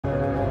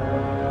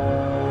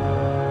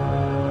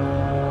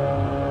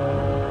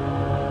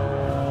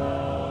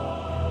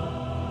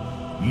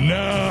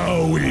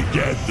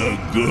Get the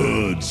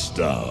good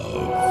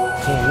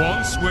stuff. For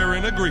once, we're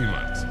in agreement.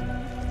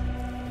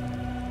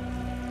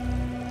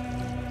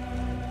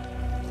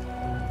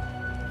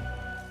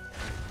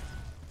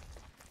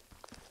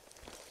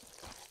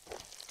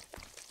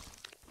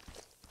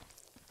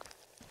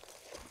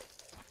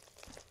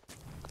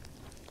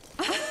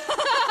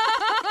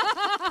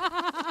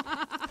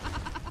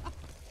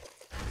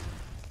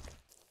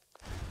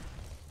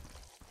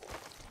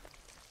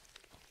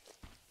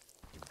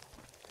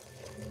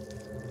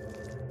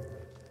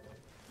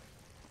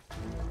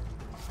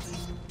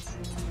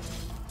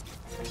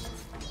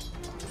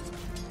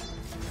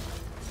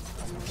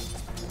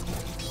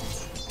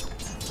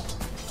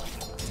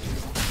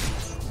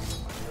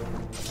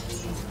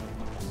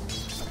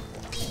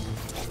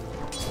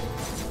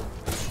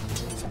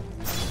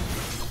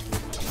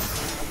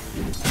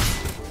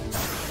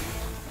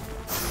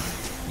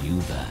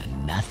 You've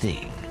earned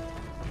nothing.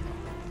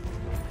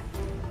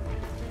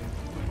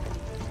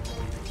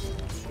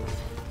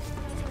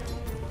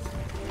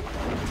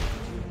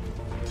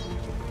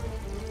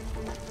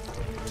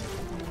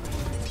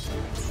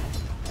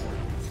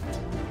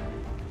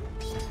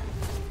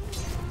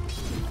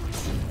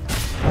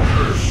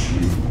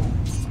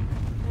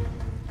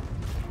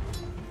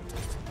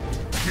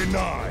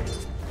 Denied.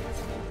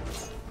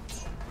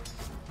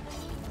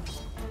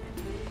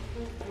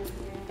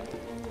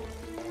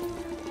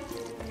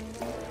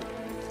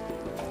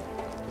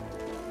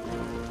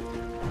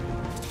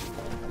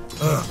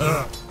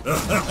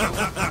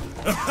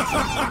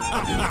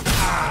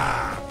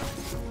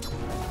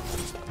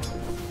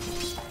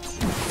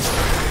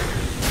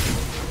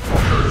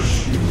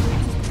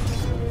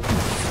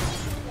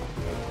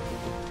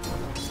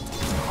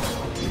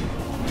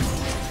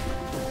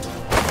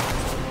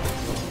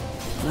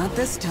 Not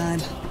this time.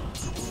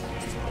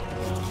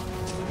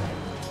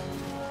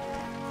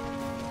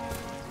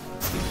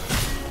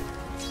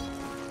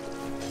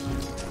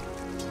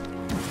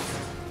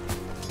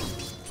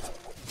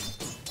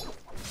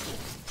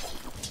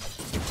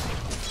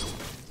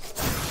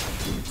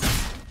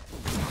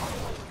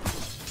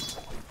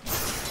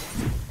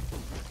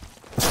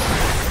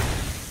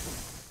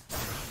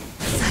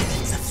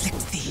 Silence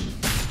afflicts thee.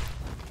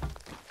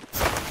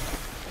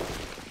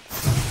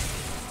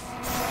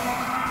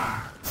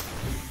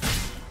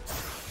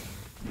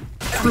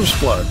 Truce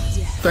Blood.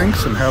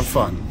 Thanks and have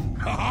fun.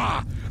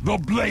 Ha! The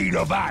blade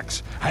of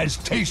axe has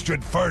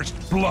tasted first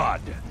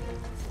blood.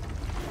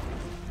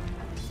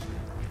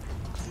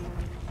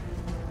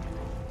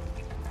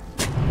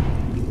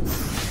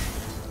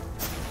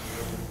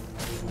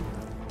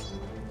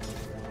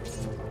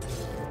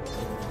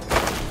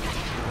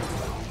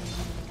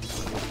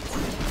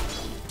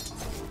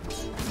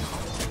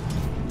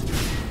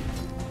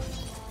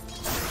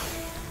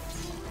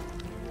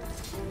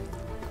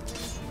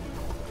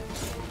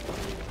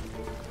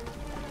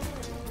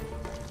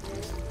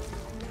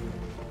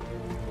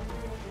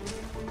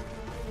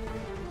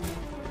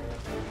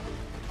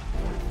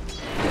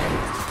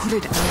 Put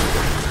it out of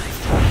your mind.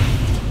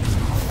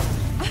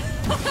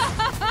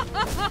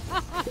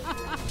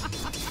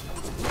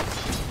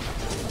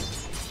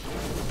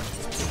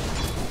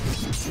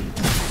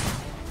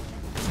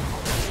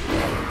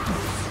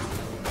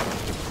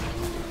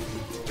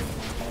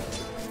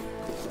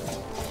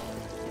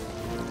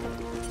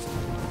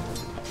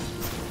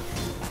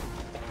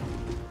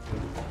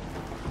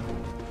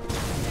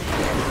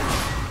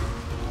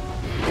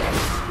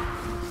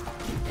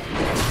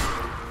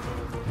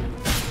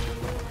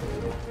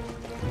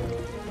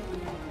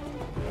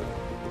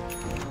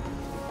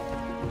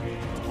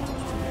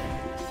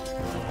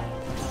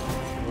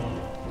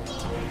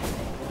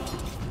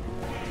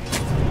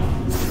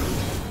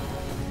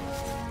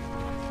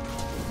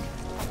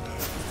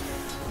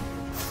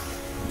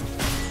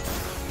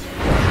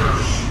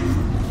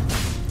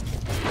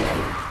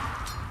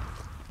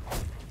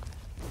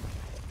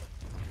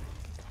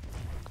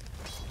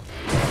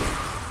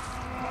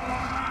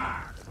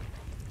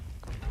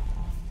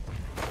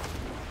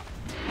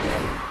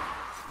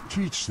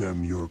 Teach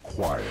them your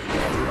quiet,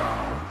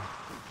 Drow.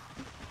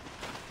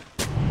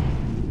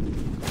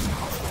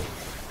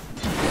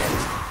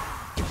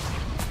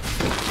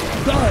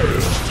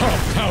 Dire's top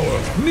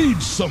tower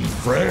needs some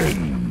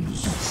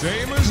friends.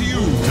 Same as you,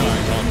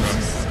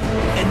 Tidehunter.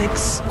 An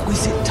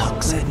exquisite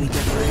tux. Let me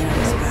get your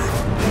earrings back.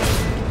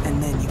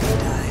 And then you can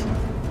die.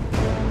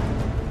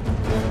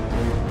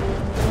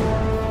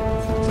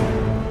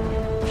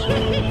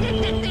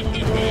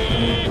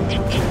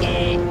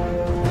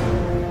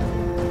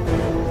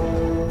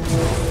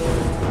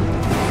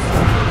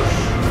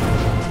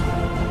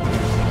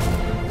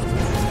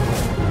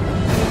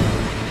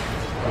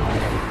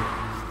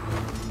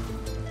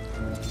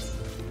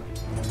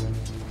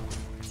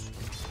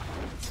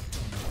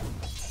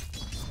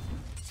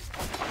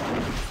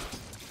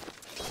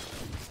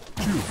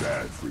 Too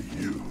bad for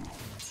you.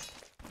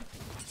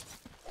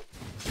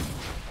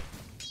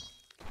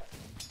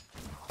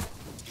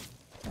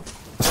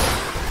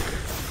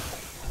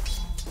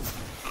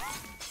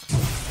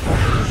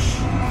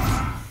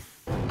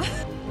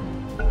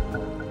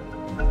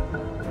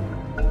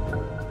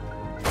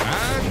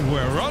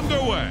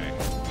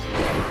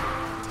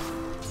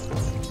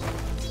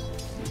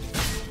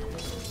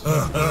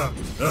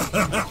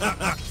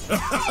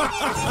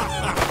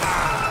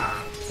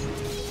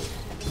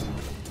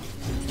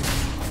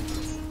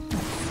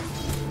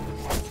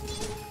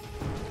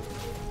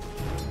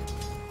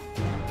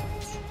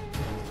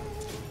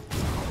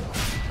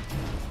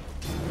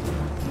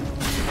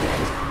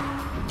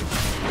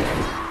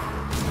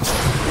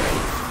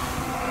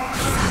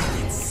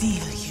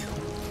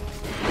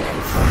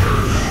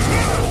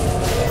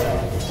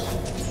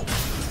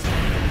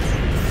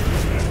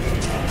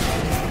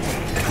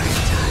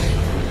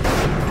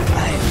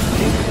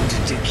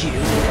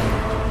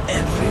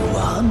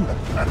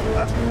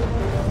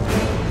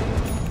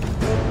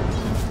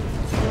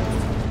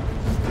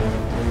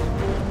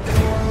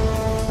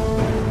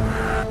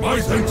 My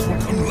thanks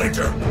will come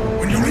later,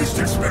 when you least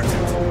expect it.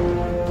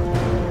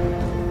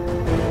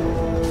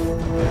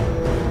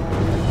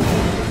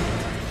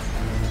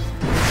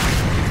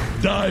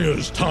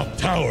 Dire's top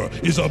tower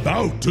is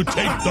about to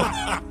take the...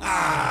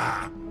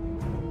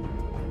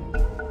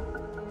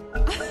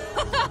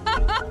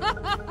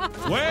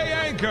 Weigh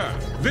anchor!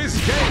 This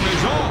game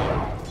is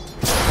on!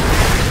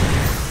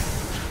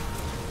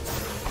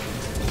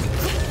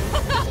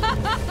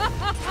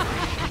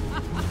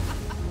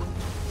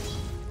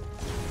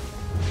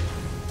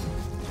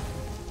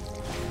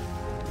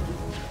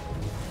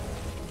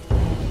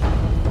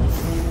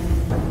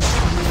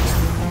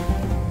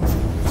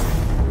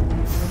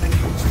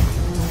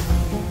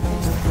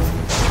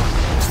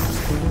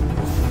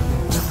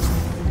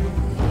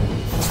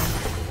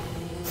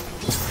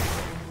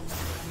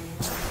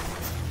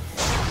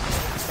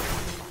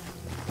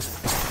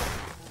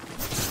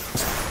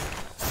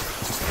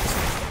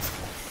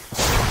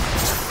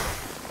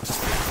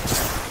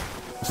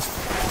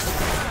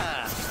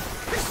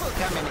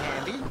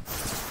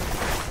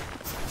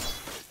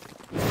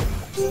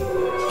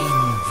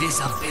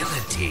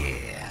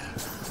 Invisibility.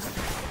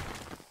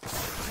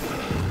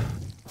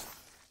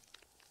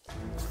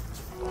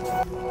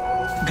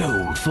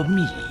 Gold for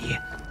me.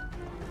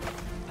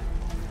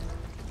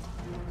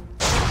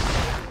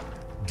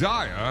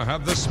 Dire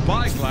have the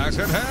spyglass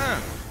at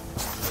hand.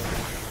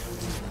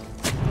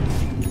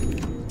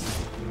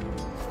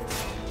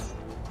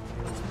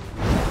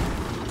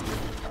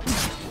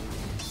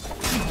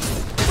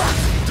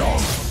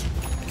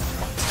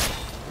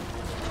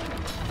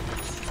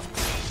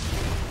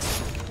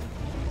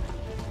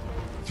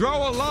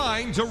 Throw a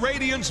line to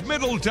Radiant's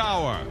middle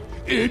tower.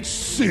 It's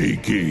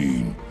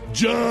sinking,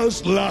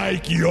 just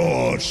like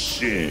your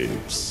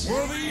ships.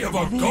 Worthy of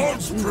a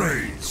god's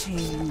praise.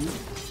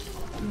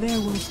 There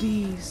will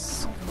be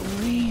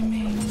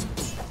screaming.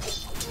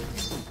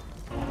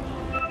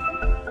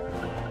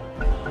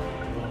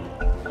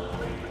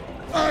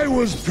 I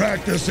was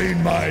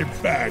practicing my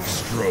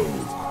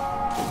backstroke.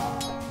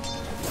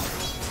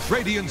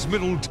 Radiant's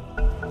middle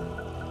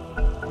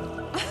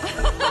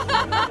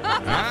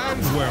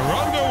and we're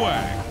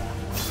underway.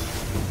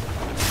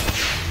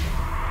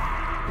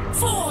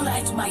 Fall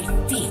at my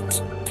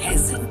feet,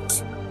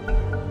 peasant.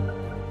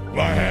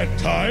 I had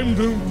time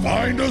to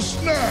find a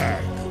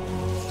snack.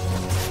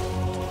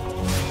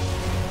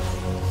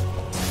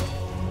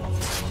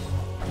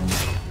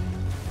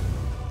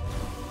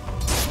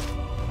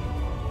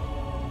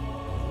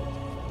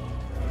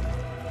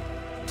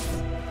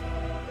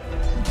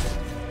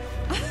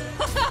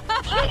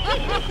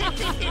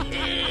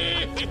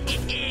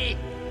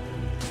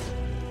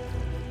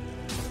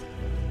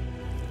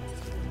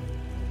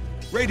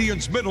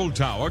 Radiant's middle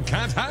tower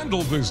can't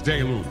handle this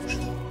deluge.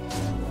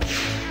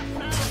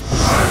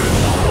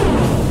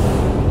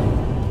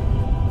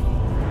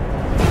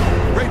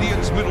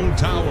 Radiant's middle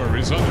tower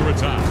is under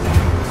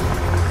attack.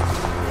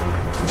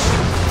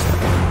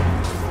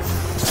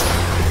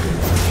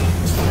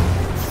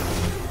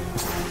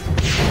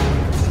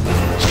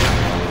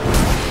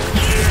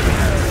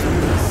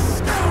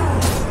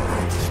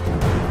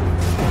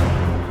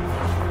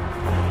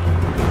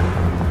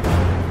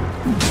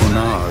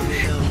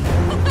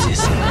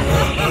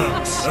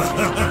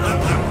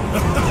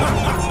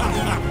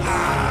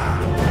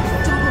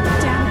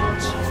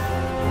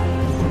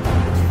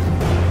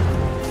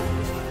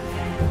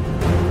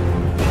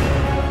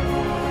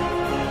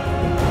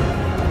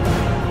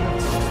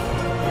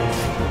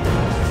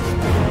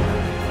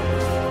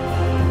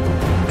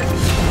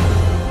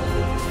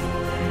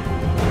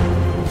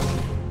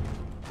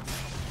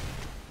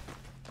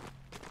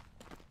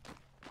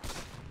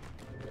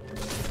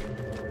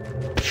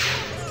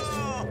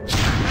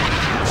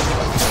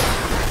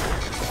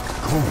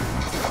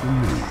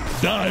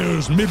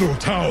 Dire's middle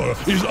tower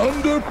is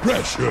under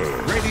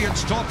pressure.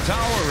 Radiant's top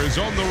tower is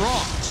on the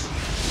rocks.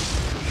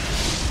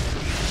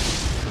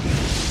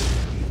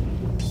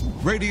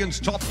 Radiant's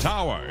top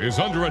tower is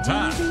under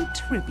attack. Worthy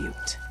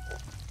tribute.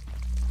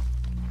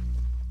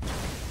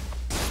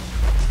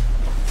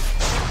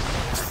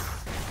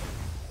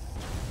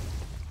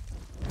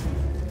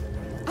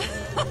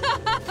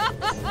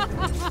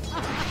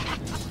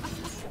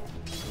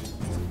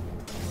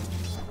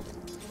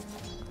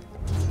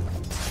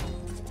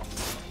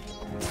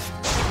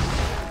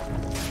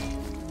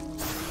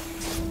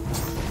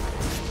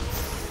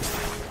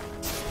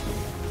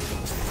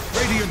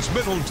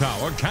 Radiant's middle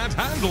tower can't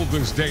handle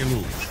this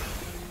deluge.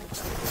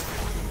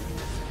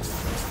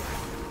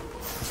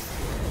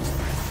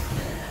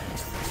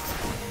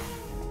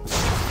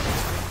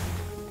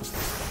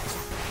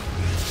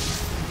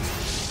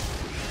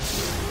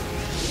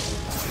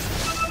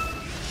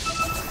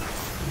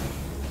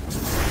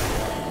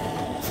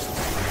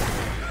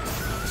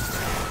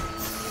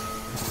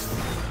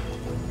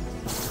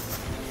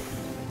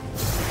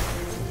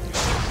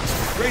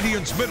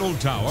 Radiant's middle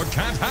tower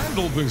can't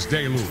handle this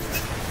deluge.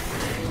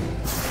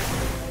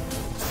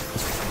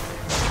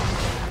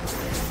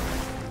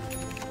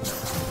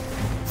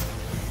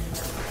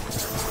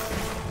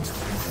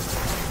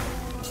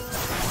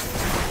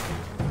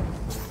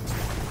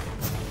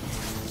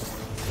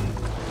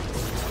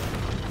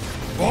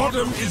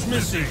 Bottom is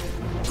missing.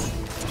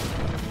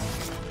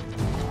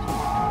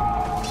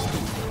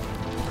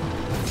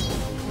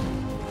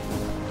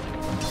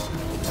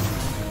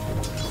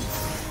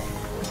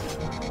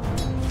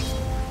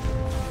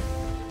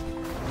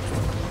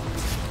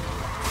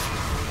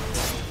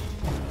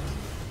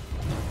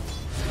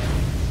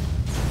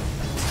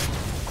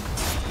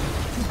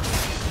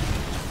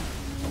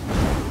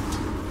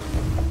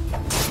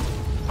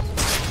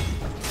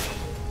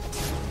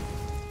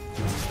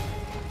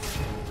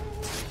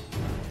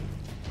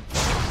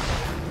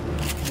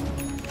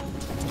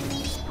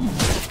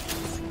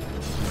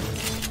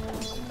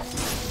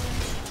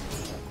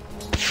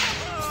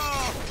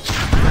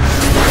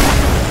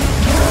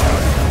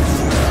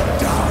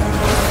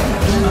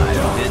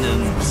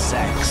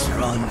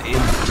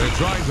 They're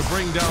trying to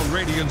bring down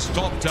Radiant's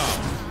top tower.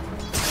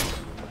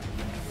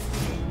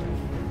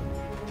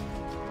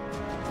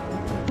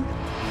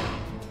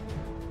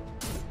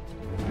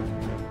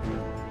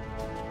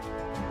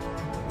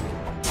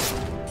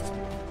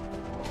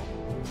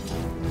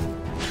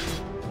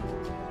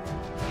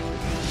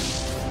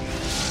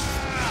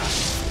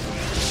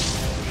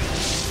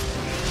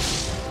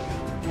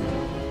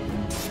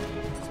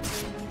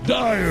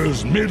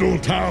 Dire's middle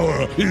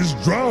tower is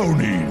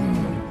drowning.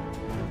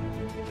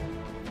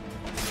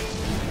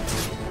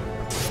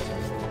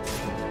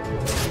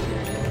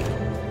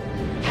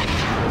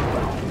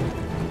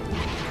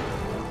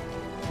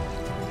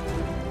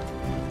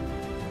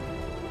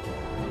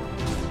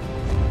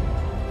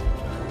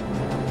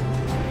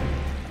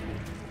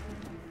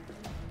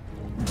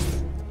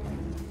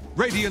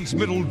 Radiant's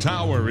middle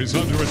tower is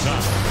under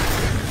attack.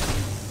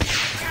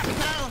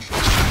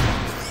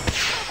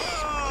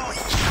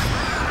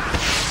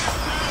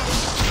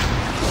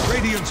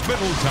 Radiant's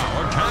middle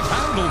tower can't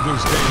handle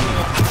this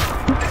deluge.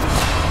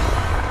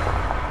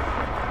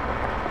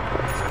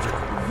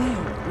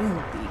 There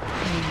will be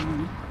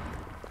pain.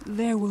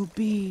 There will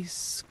be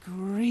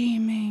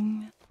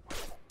screaming.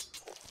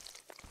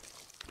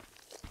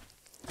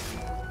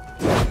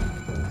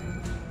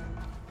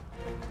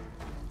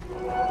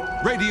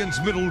 Radiant's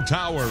middle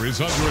tower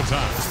is under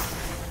attack.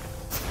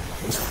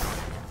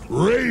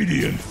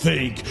 Radiant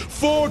think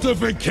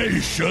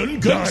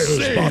fortification can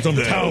save bottom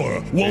them.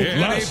 Tower won't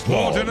last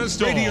long.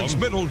 Radiant's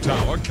middle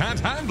tower can't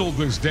handle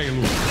this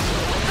deluge.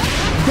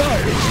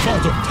 Dire's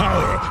bottom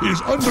tower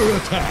is under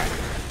attack.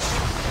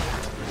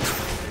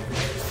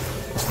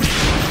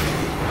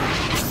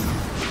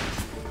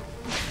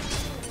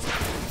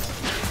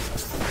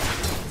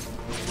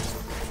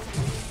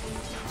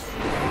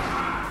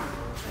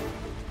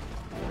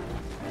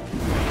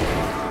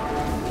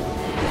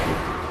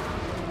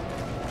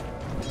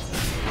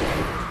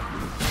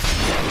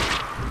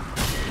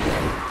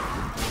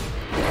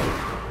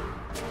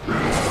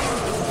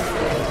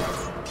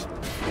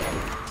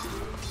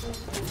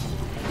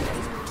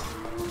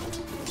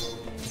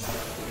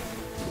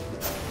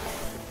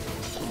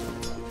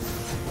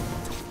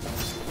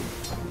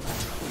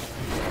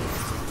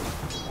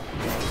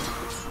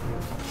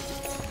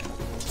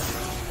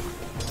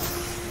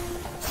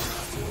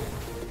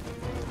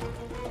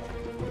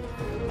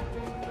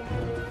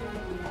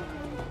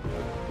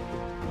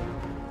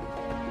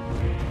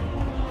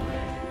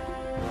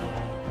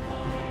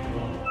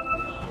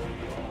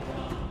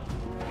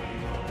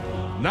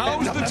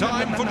 Now's the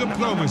time for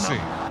diplomacy.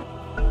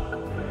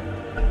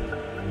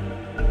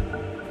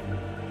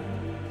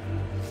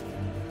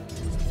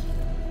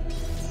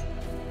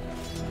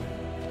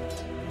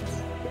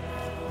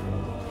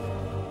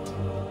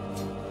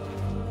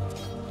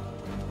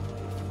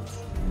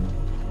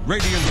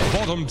 Radiant's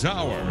bottom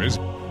tower is...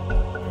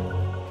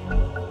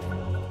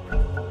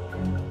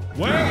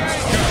 Weigh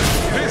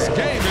anchor! This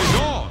game is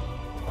on!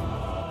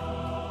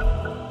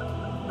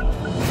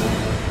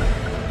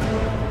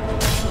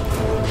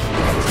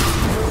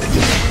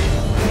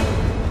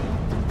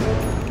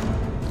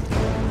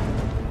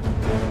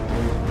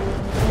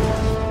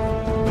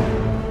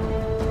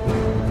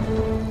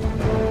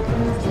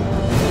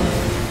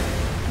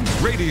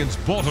 Radiant's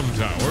bottom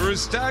tower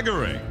is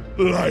staggering.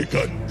 Like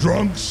a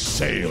drunk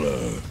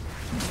sailor.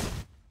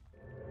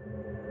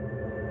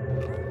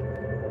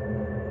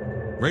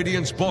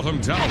 Radiant's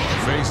bottom tower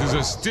faces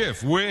a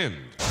stiff wind.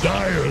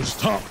 Dire's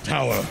top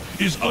tower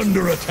is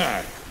under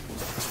attack.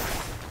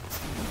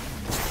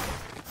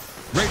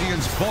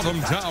 Radiant's bottom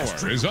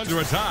tower is under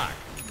attack.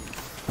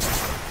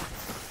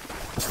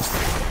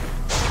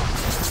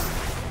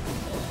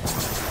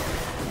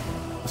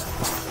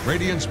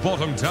 Radiant's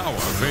bottom tower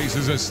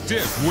faces a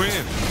stiff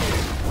wind.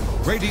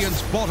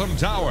 Radiant's bottom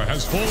tower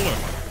has fallen.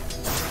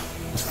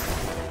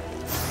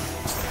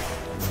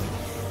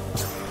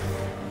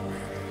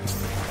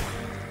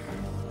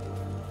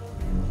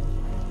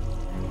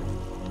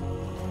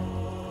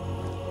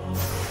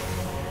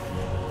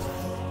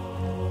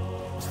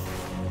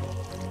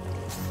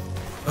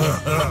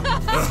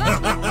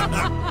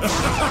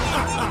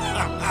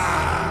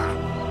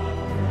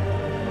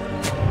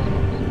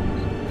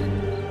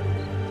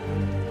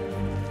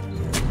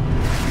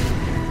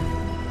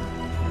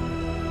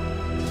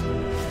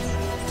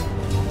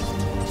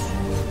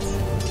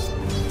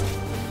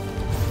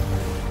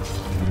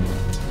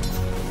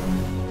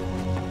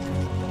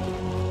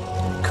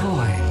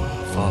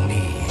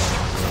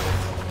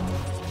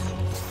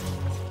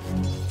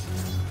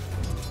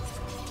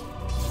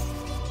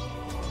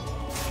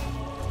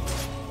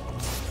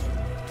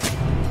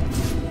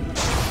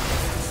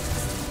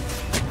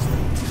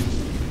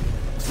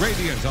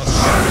 Radiant are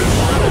scanning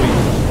for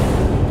enemies.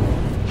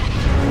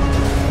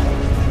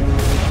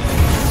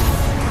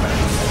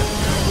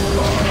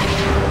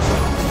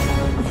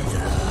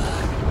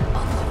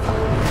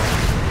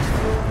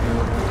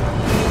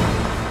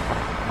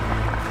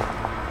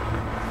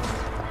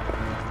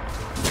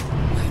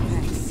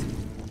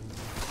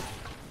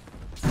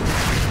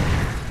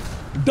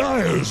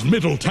 Dire's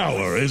middle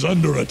tower is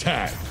under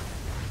attack.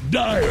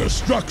 Dire's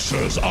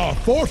structures are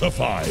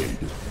fortified.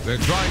 They're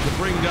trying to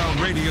bring down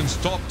Radiant's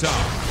top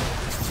tower.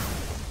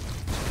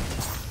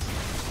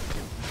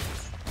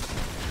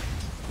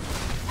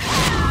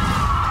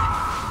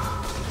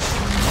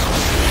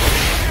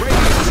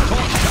 Radiant's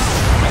top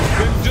tower has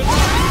been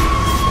denied.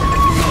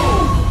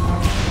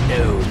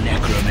 No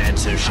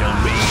necromancer shall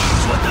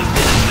raise what the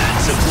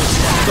Venomancer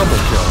Project.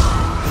 Double kill.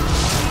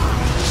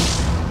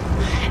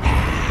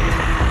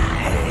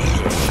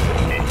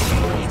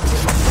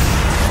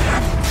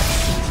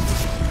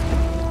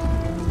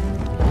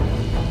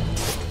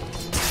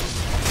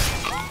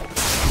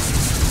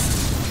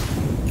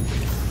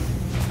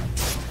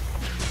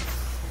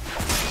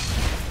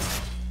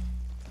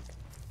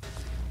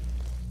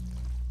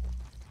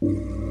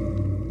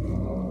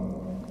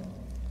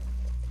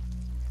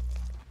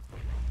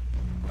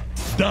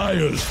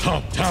 Dire's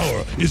top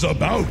tower is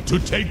about to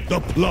take the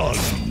plunge.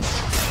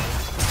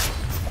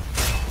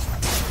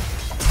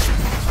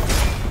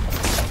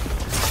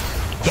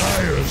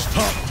 Dire's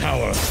top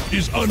tower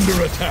is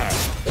under attack.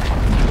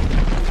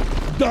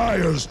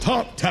 Dire's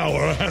top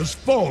tower has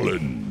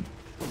fallen.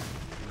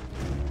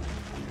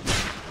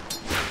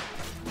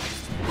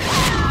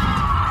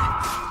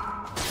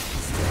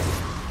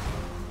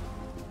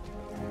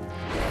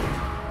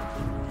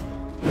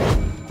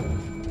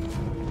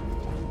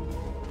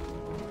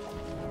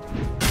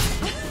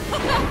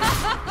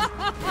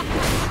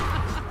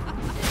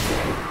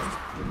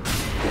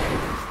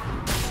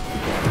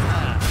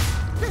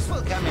 This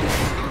will come in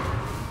handy.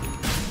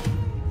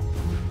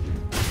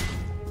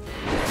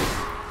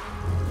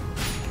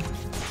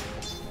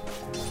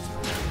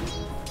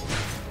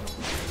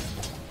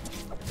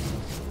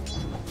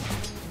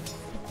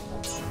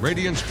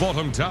 Radiant's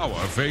bottom tower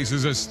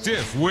faces a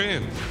stiff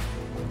wind.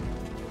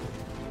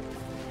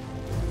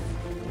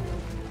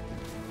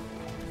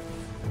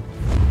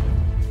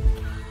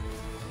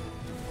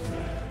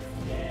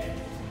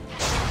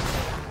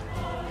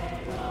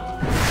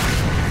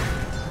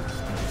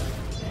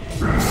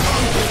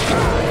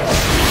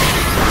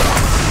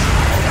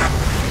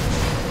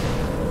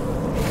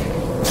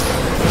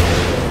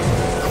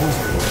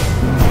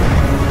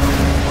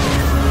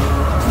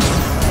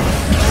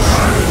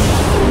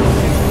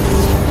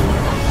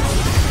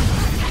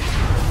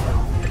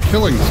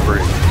 Killing spree.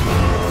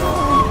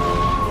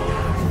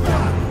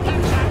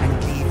 And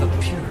leave a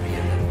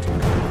purulent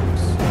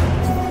corpse.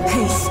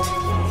 Haste.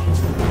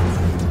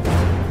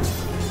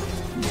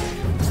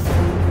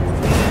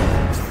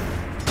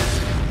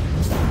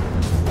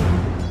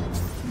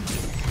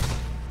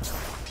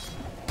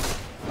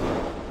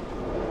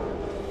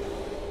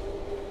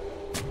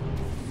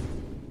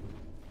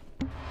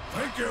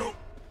 Thank you.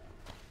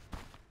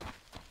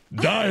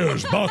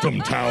 Dire's bottom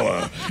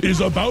tower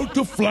is about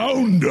to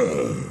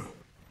flounder.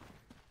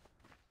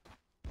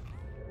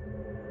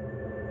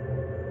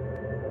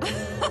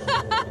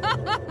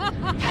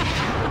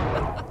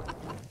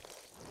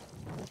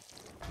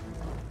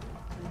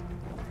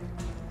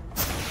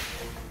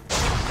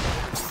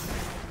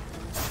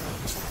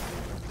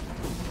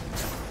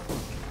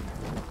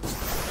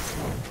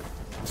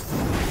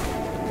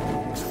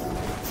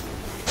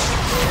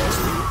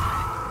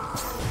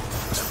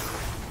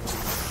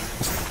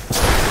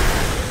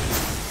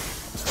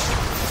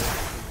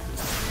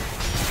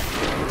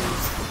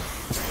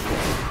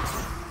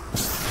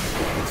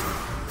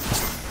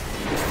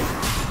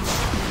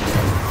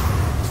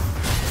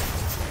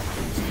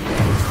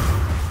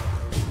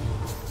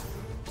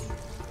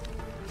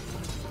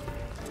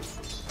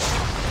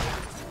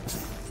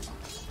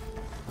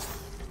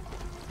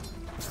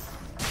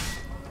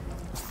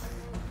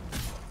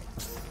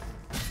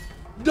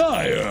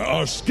 Dire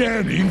are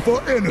scanning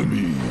for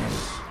enemies.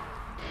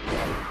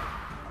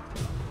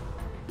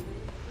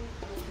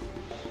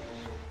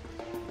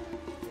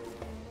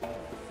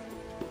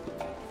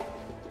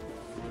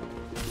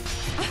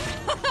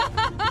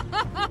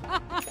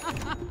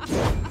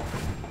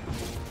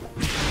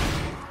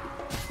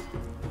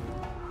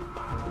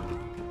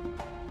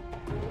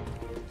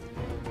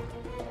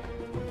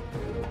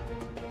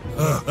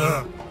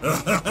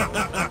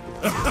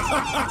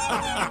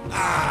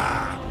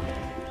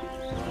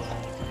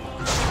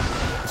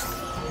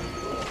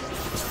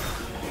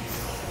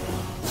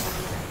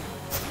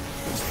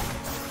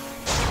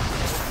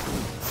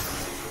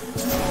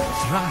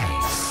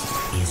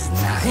 Thrice is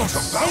nice. What a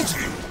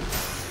bounty!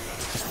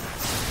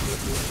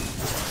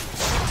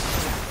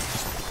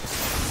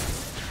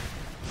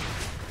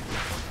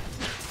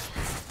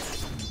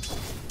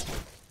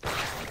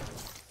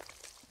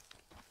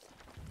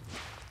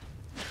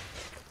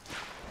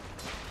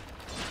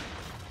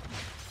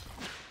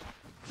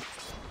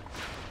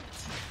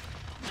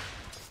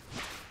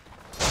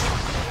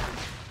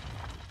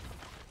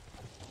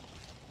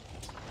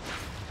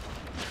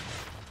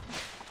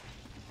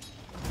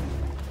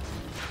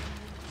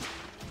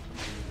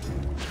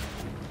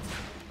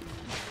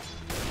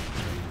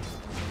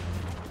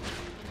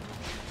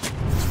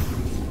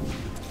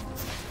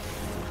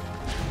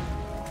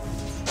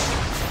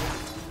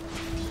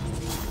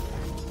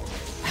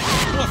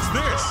 What's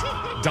this?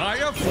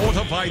 Dire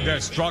fortified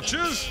their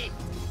structures?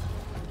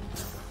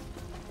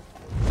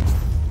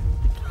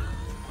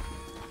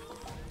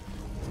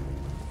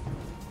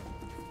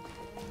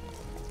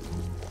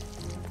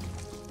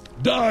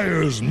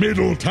 Dire's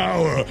middle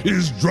tower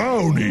is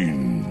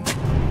drowning.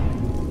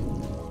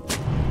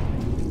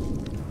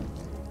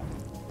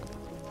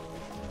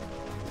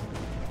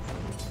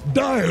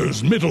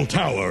 Dire's middle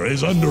tower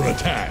is under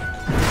attack.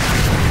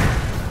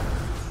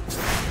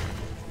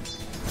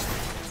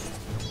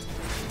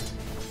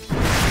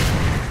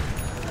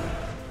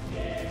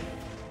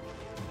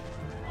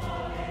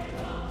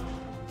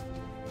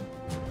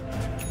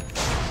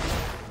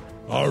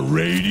 Are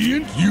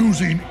Radiant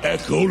using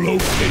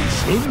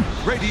echolocation?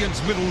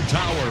 Radiant's middle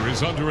tower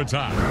is under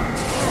attack.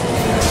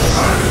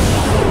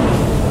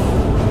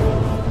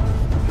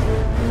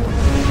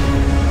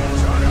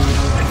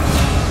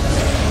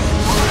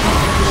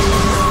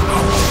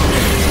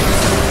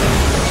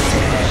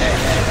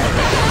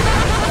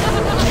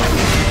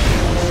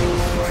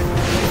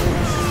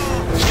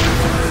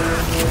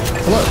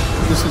 Hello,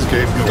 this is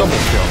Gabe. Double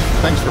kill.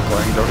 Thanks for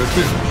playing Dota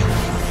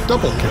 2.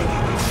 Double kill.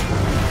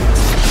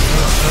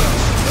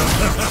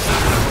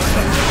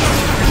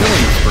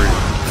 Killing spree.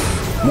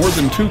 More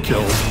than 2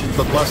 kills,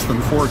 but less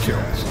than 4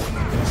 kills.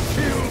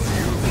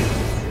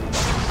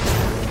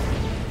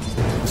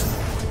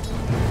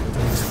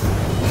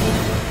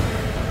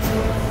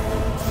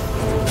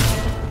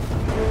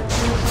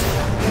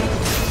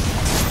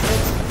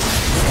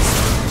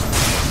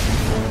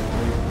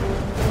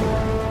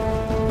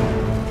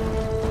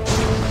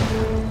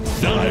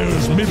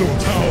 Dire's middle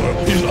tower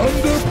is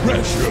under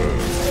pressure.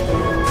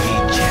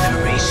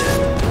 Regeneration.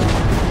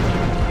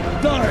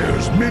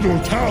 Dire's middle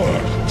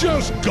tower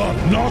just got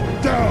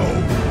knocked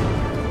down.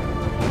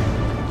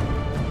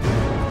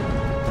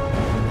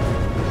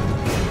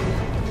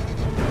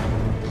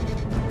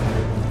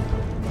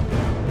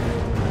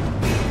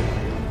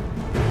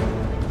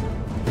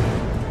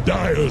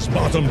 Dire's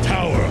bottom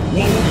tower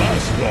won't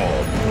last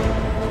long.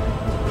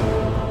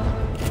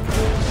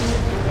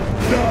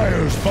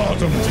 Dire's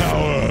bottom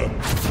tower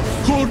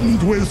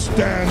couldn't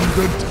withstand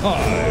the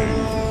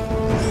tide.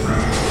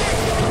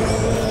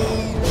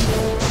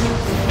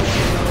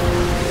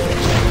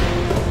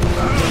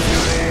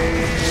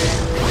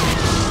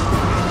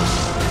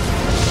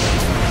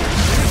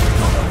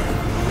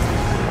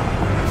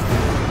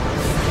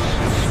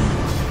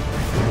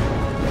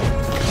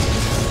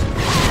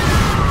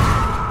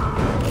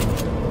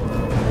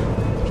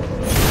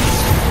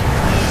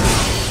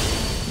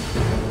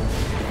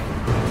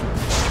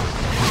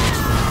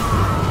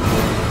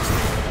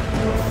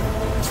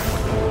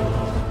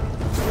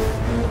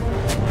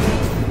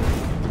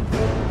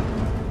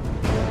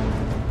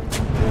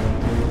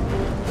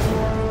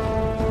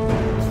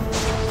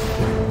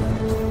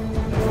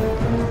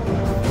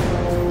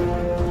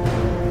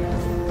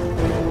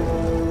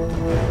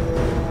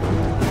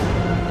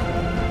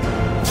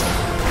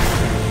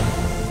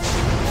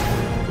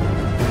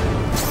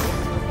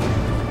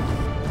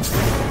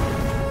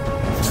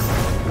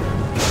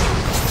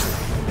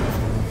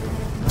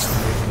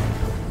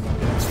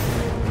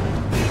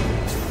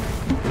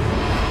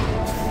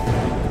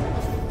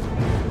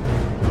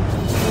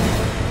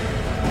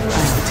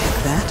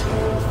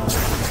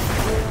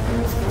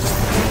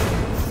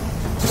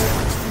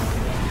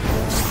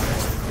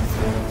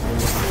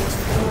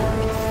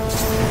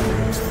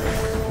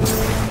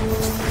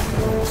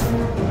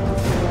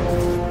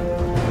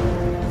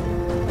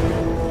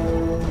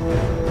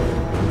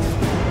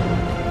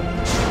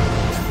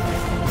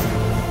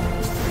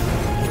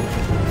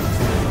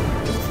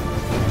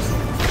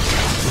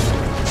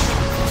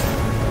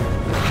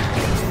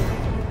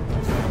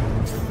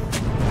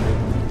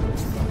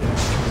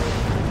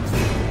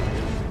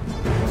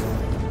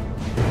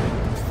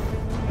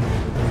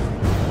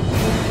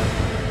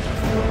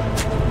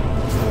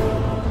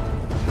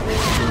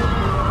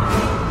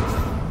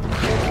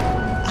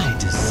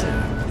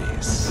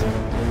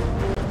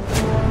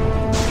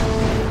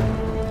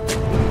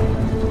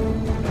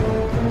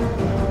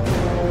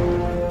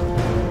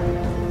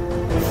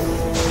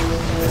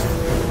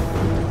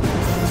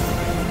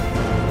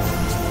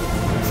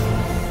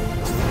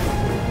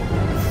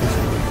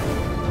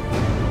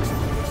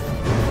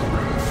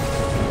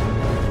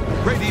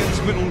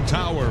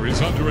 Tower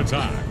is under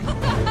attack.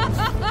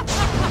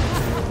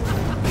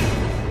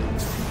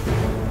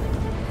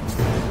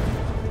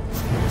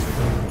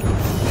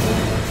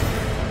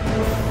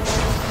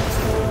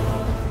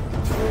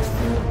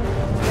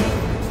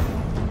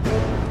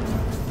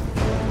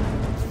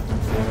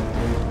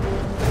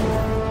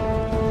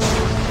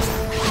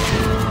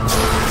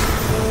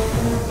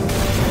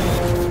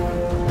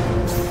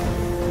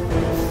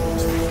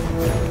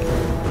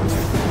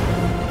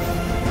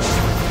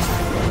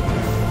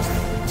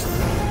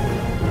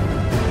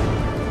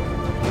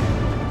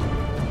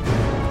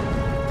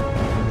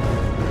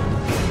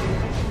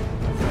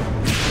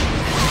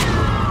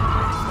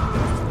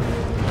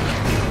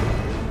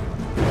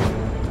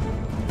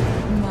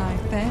 My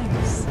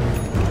thanks.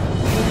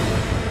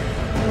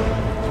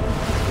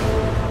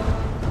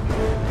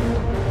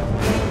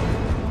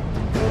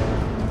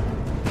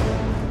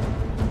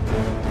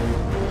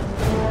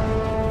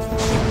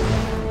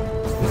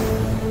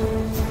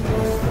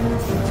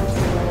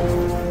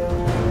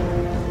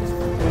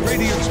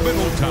 Radiant's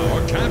middle tower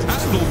can't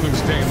handle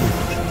this deluge.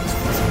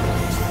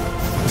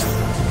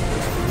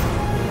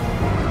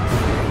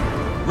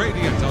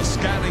 Radiant are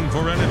scanning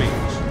for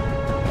enemies.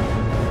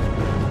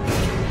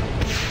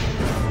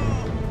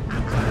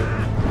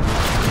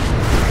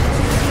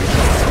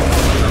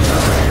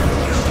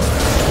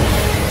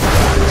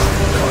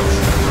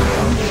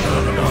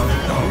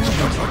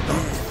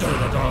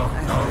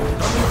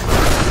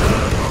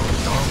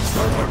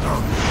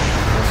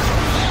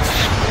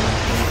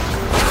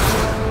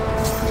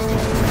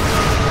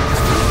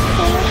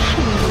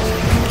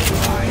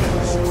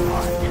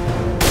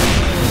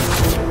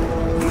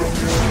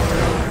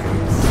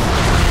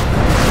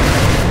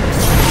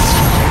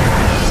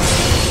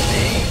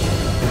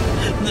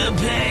 The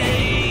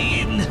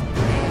pain!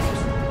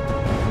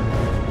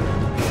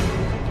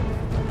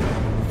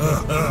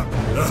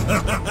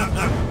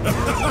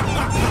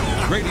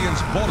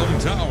 Radiant's bottom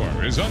tower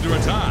is under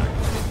attack.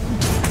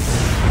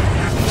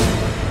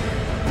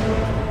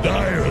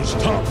 Dire's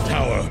top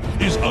tower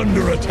is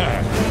under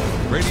attack.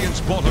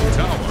 Radiant's bottom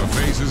tower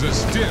faces a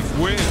stiff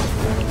wind.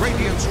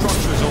 Radiant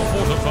structures are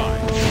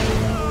fortified.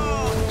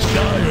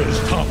 Dire's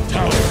top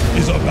tower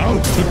is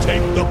about to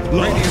take the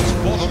plunge. Radiant's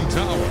bottom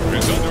tower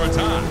is under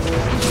attack.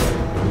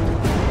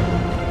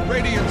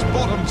 Radiant's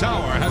bottom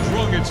tower has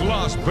rung its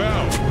last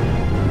bell.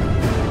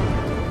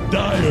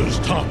 Dire's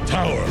top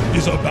tower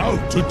is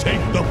about to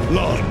take the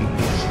plunge.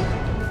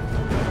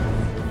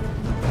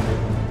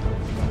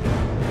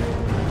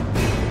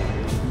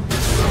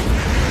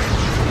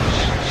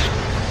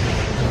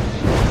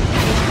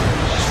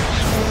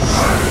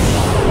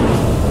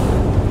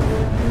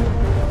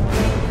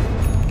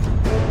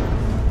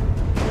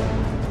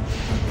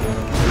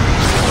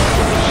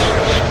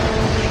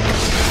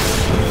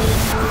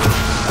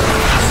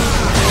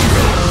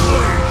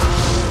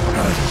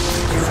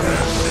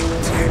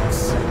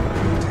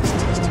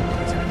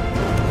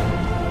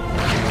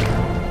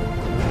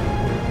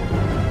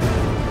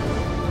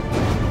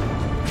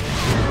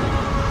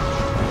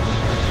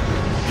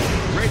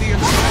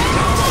 Radiant's top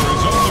tower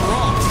is on the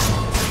rocks.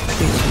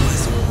 It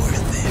was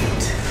worth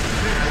it.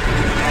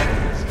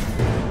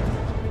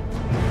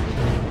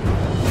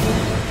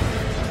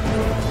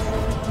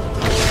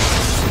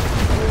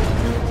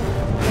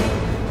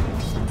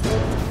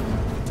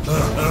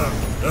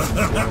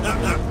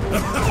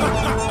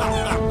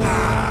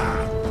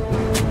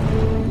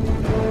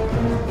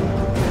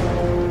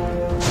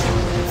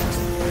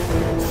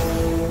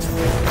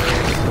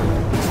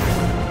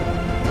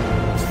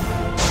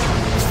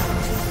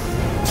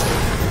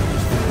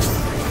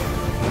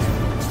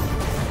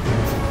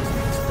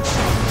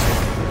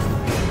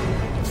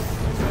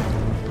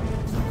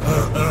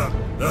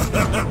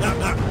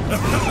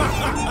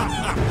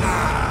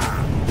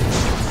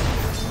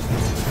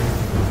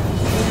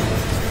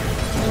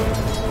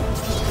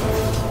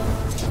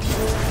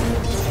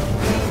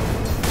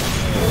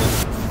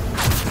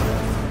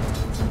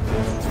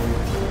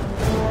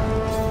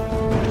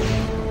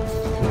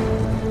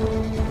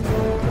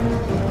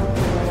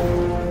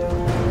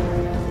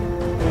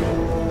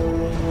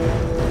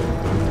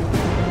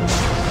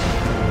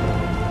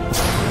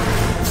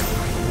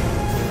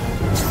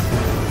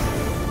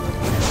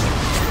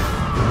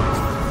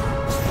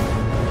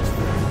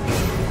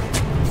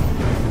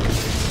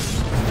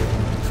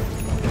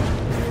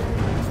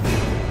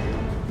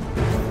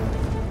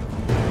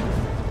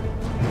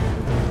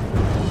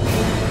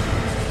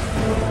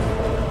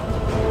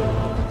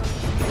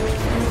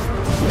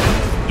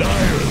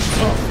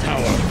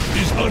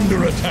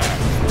 under attack.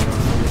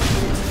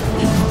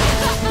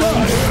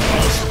 Dire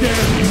are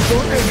scanning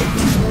for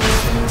enemies.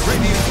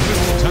 Radiant's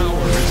middle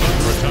tower is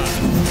under attack.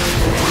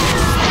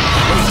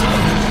 The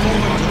sun has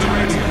fallen to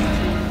the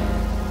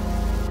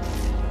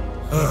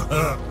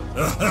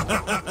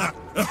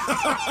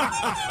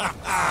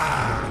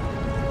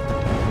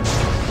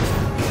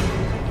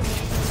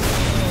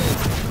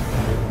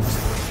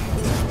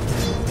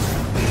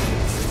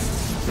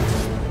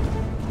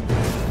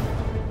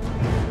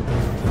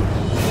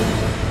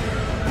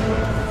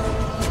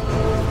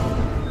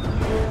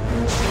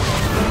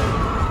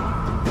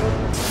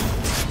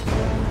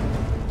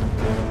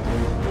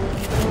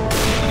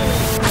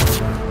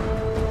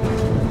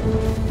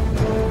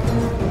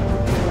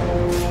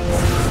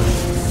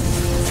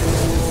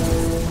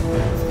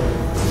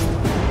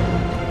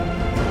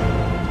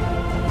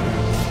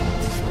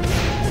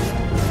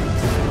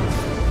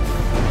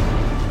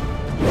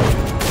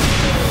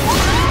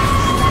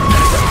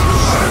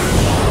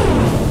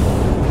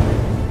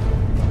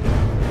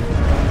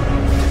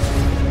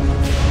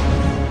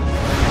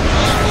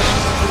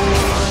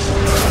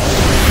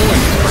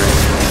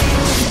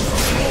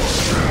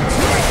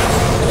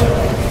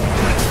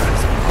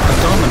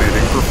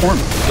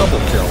performance. Double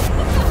kill.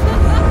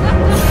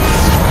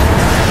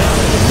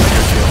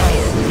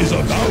 Is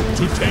about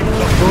to take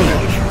the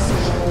plunge.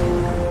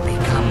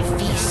 Become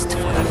feast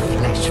for the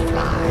flesh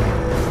fly.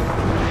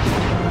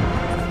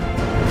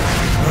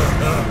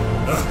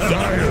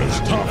 Dire's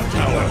top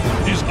tower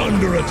is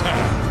under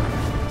attack.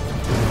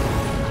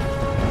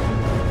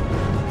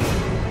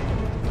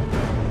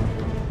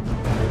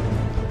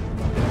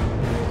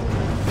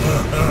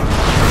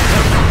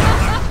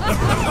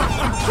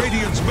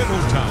 Radiant's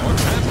middle tower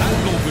can't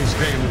handle this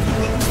deluge.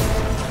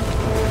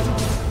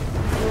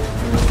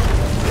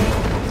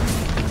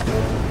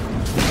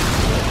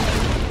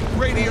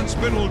 Radiant's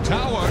middle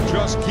tower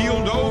just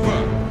keeled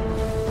over.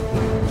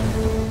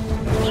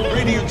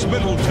 Radiant's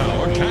middle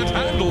tower can't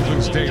handle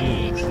this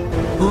deluge.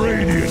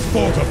 Radiant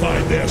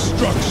fortified their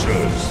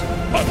structures.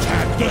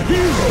 Attack the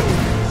heroes.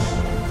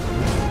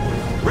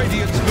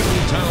 Radiant's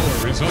middle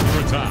tower is under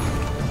attack.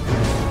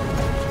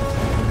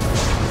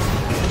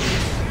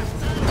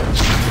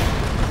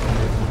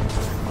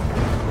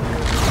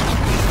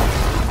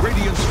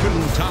 Radiant's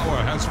middle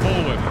tower has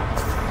fallen.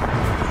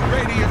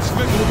 Radiant's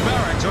middle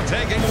barracks are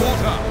taking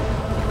water.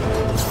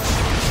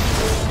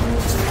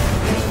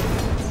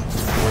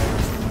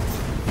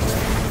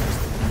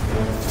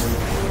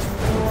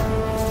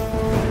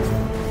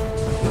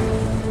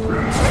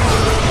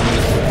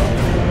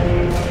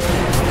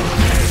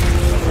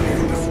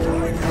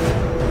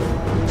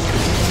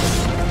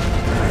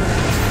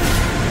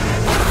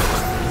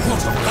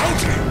 What a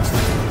bounty!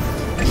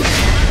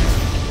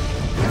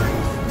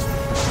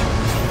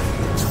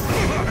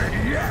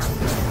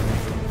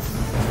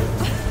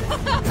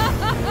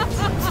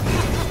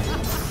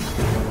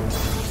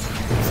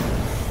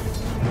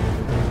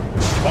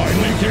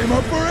 Finally came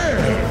up for air!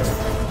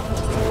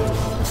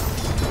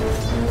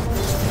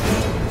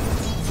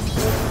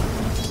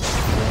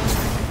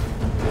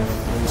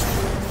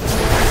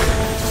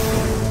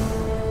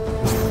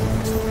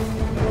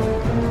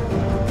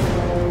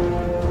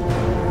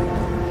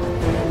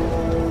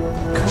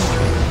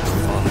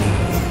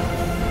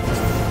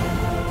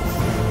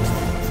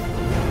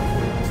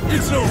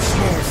 It's no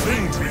small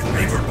thing to be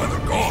favored by the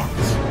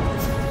gods.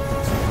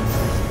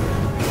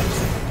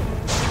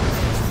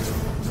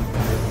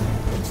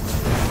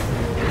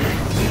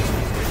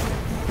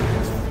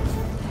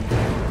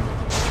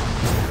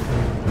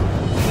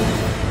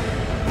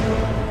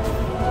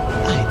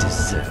 I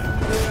deserve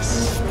this.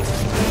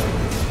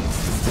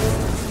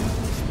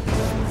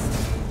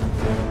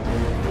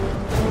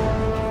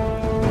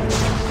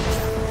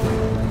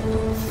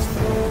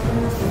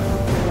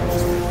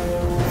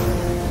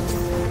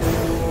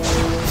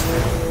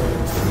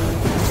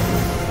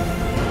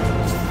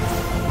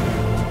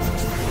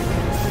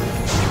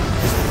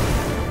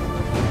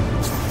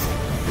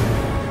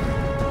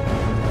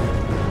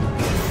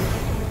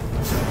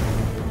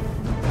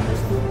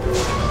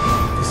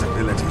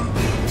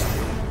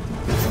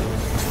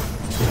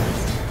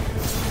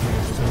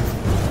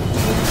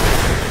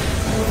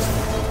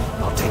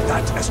 I'll take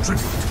that as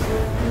tribute.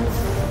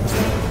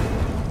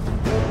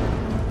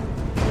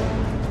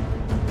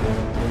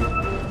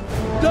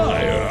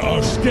 Dire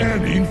are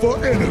scanning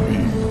for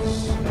enemies.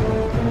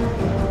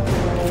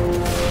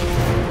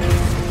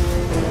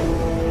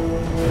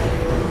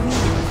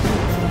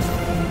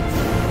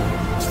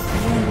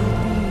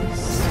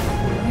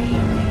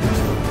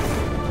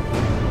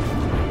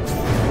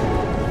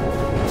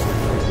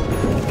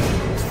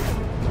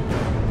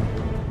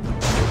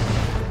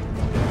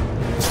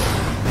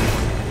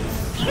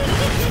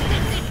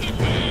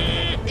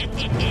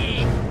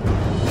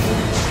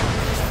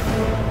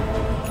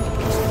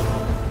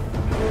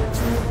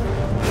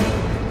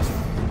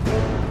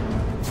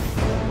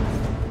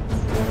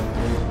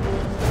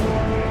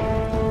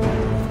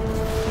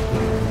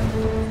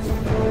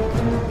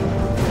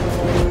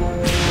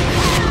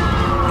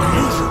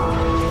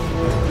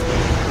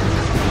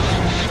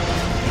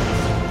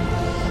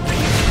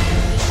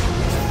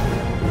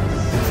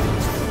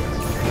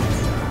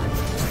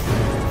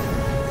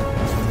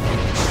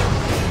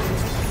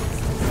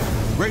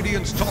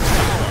 Radiant's top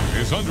tower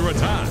is under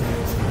attack.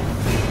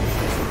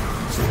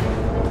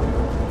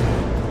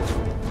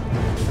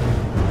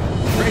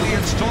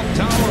 Radiant's top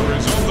tower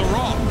is on the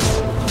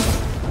rocks.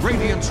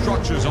 Radiant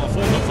structures are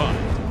fortified.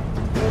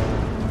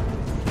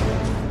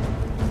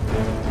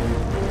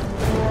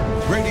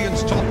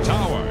 Radiant's top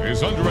tower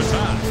is under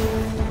attack.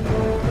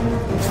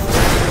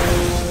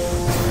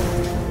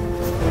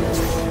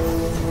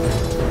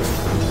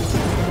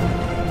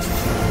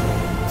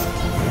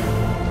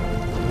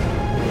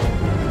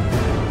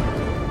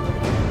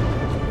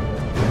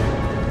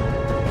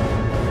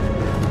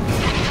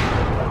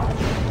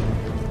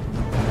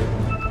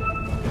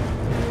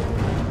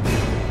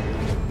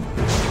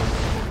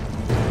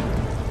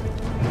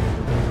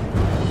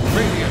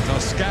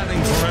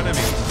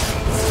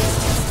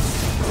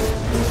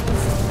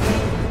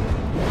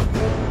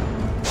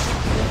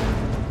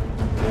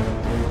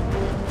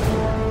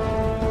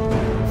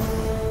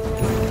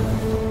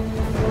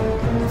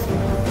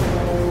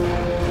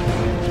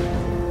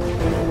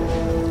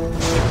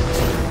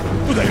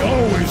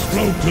 always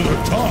float to the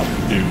top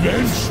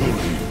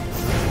eventually.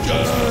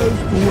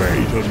 Just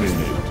wait a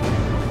minute.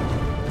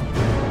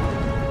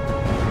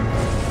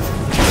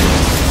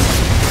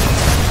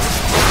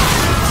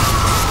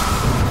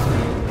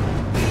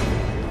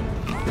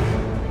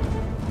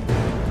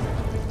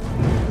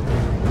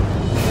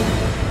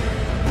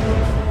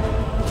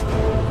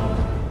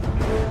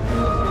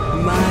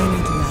 Mine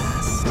at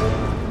last.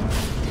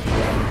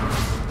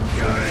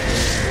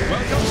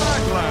 Welcome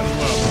back,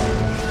 Landlubber.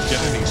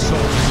 Get any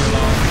salt in your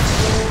lungs?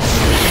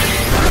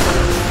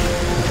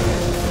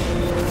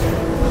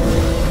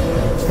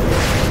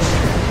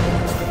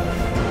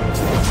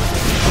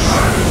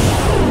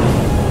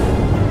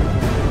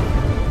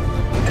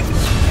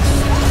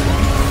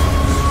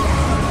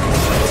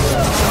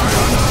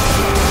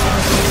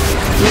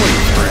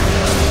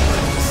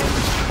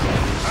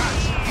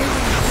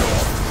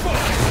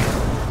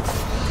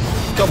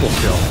 Double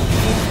kill.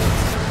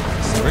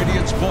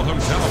 Radiant's bottom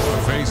tower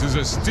faces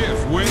a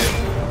stiff wind.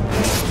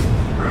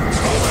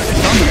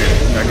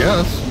 Dominating, I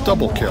guess.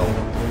 Double kill.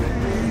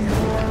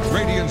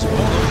 Radiant's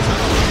bottom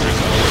tower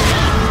is under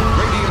attack.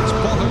 Radiant's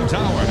bottom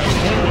tower has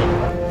fallen.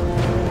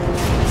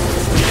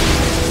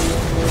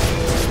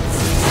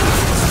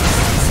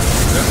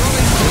 They're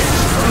running close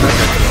to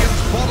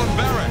Radiant's bottom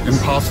barracks.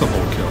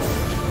 Impossible kill.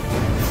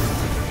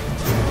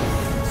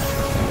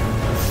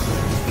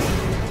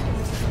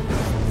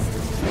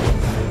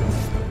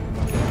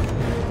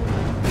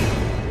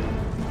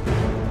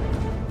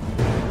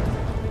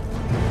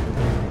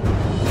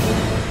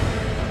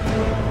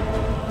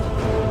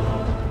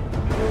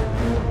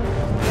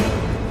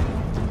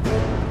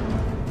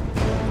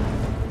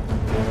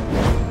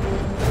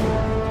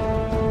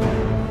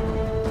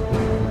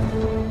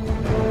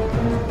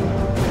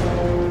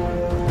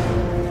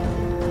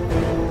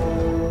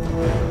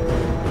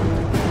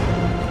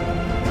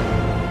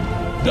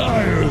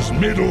 Dire's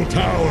middle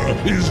tower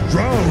is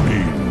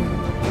drowning.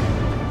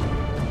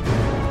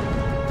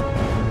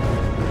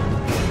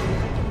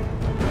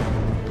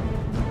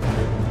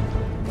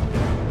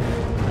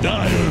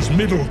 Dire's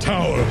middle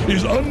tower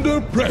is under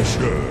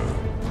pressure.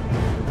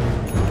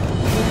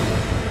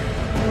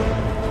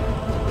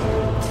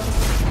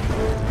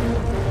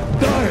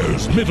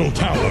 Dire's middle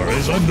tower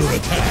is under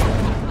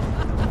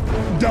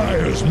attack.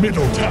 Dire's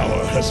middle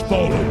tower has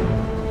fallen.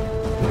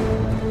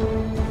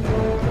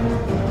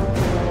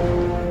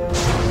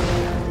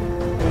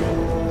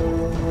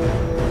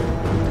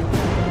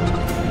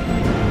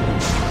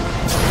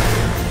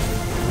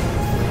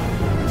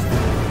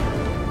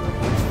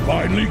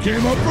 Finally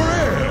came up for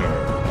air.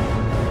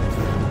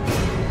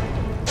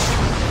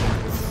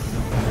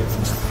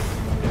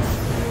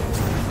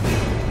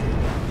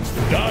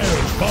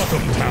 Dire's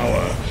bottom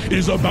tower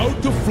is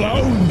about to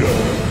flounder.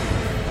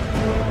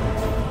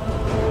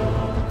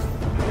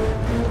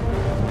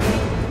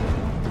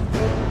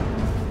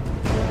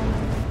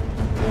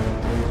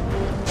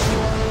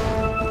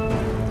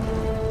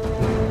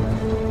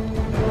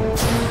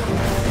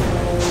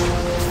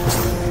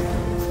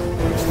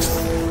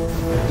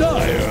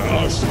 Dire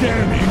are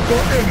scanning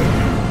for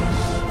enemies.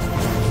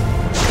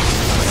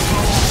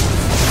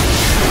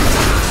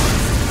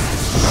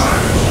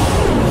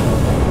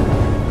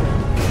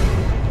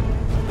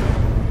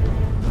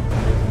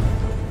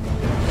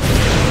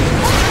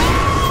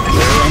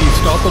 They're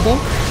unstoppable?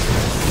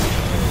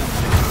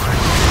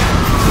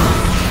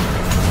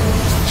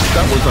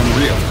 That was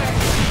unreal.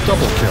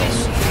 Double kill.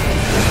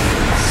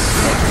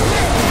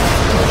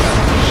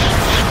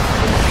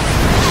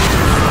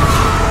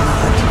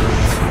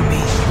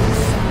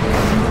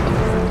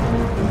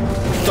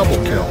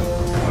 Double kill.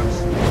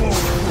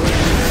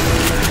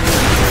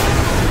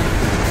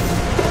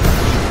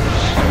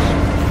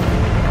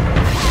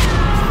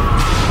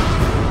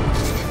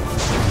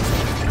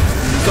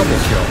 Double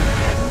kill.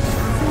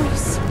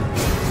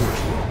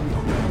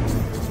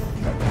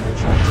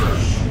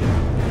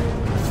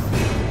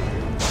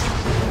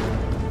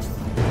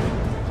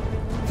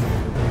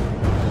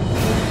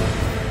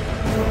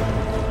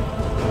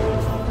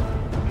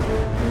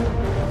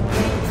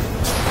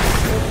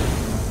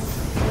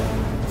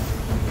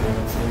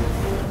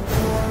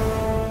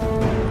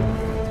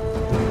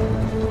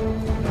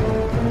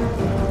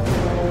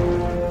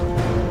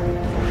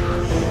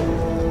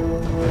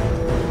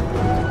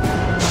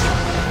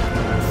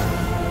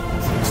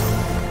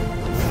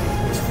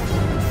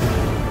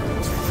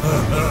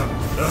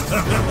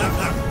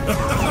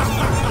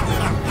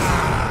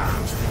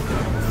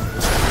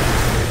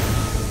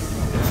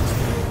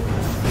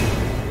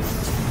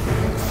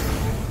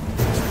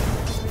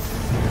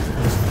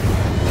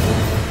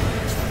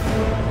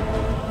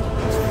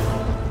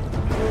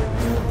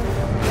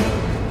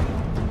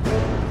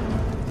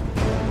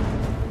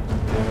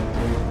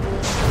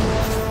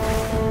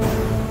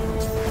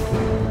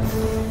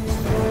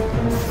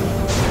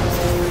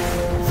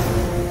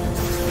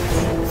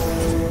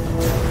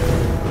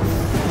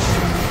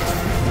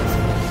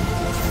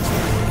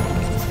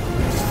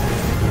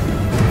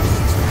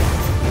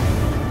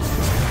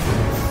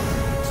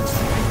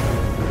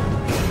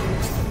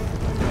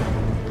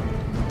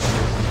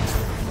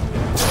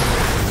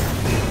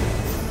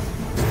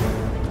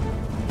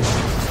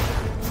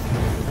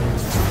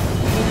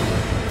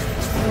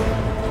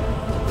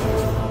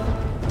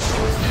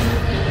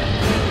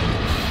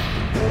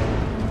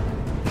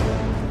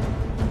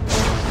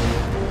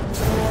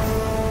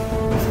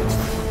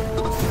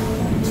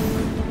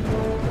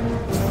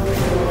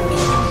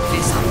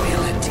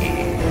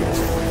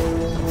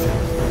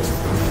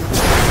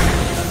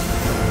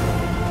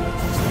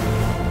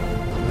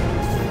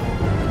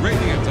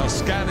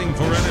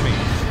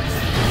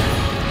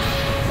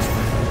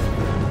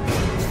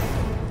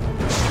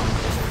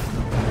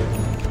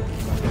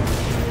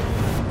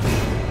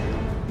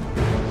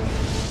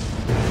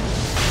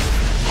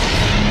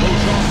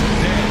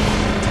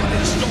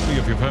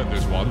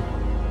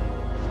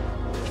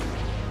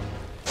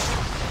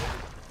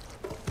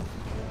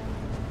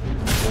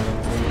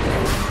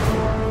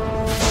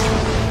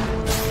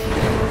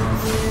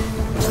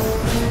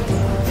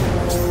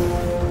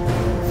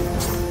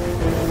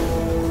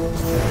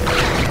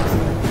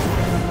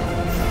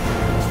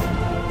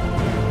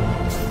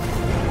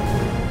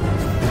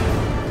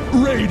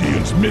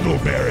 Radiant's middle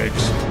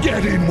barracks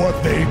getting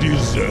what they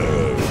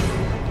deserve.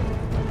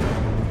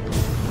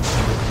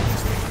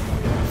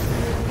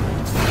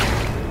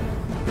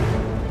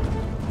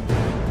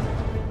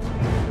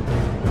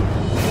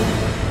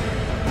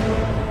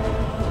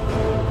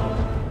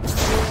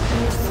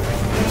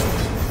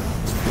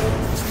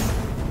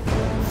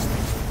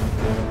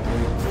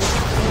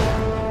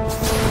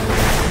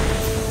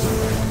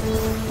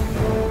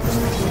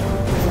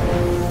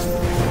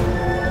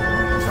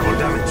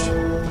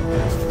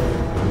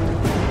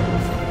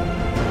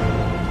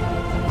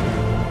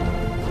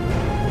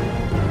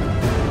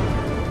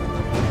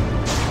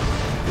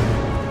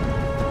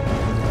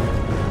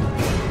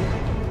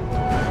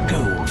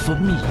 For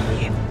me.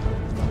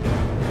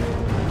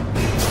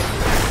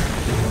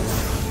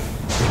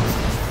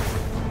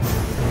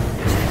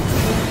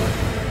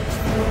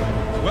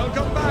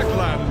 Welcome back,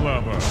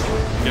 landlubber.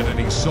 Get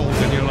any salt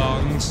in your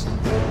lungs?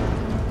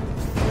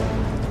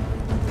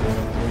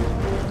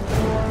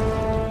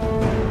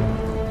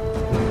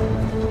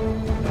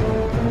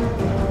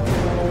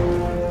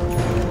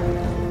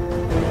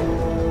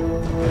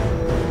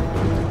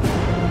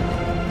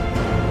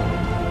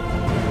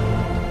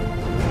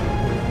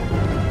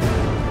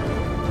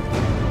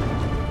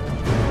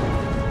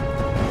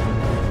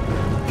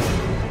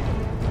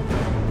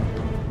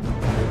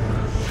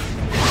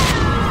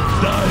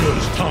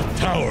 Top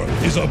tower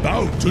is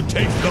about to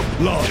take the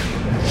plunge.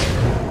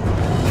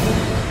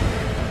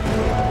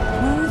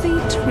 Worthy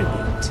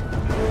tribute.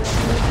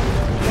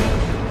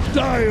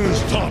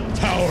 Dire's top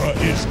tower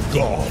is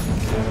gone.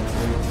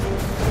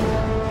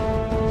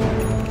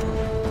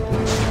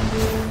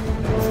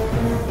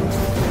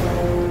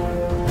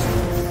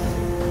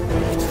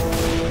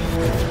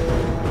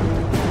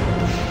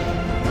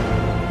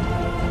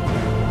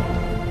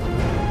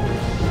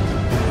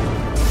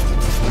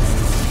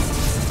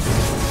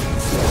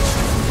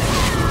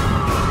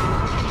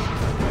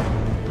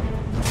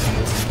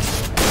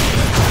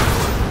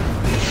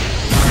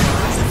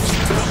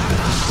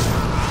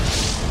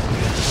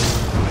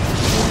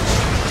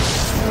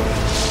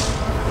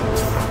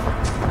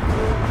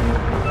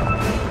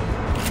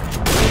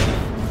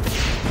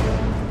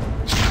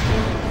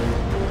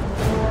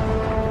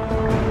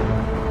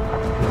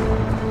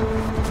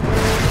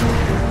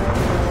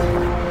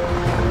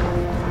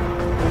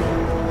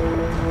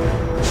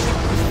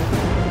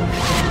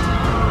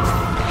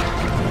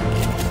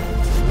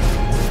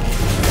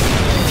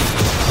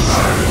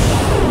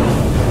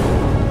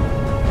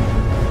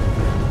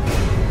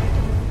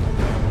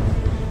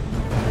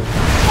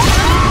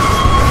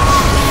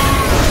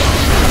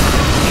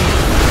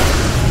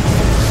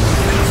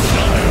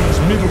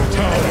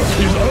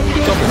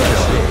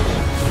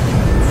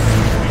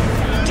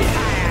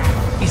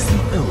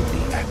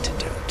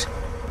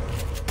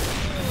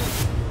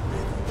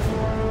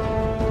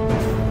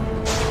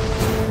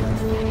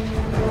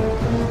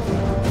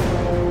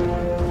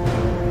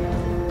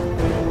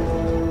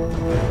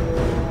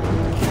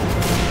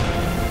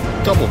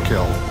 Double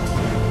kill.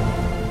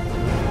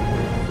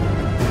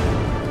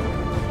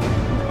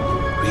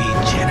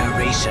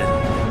 Regeneration.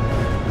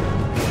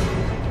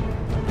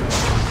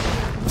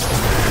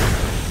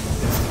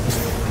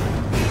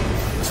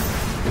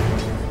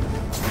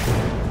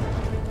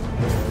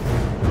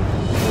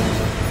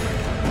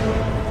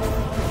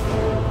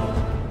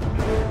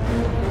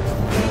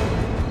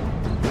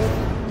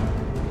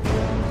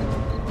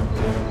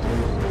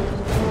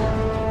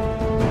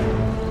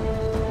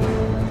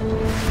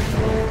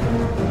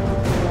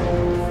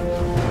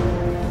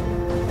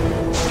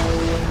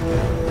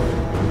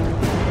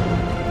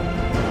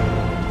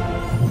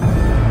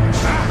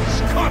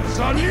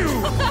 On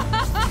you!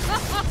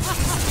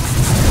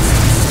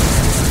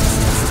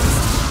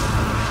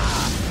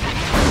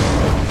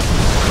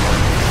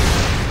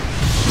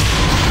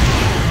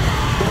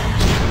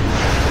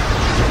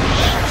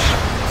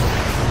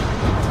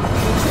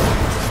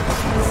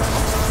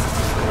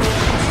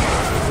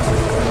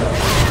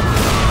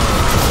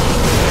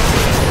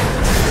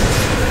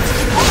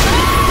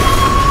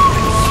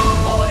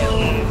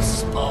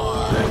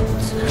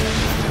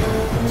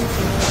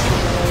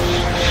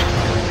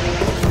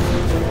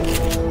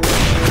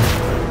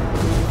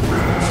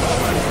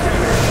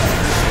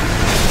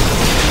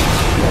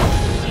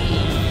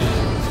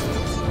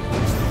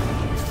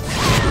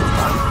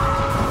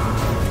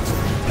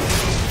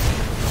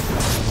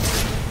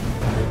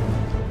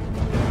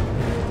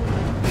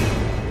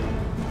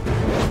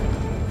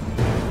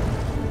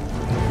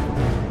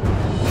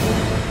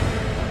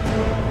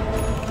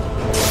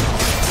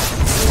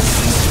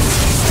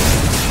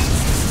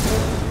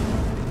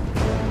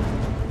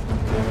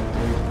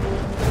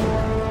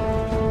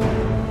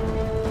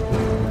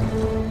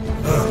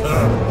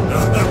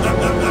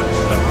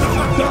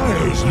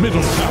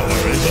 Middle tower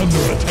is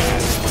under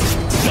attack.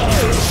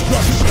 Dire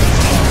structures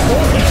are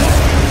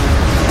fortified.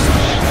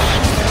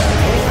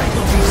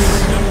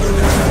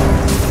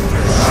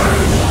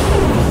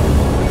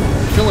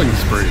 Killing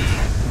spree.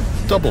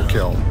 Double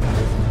kill.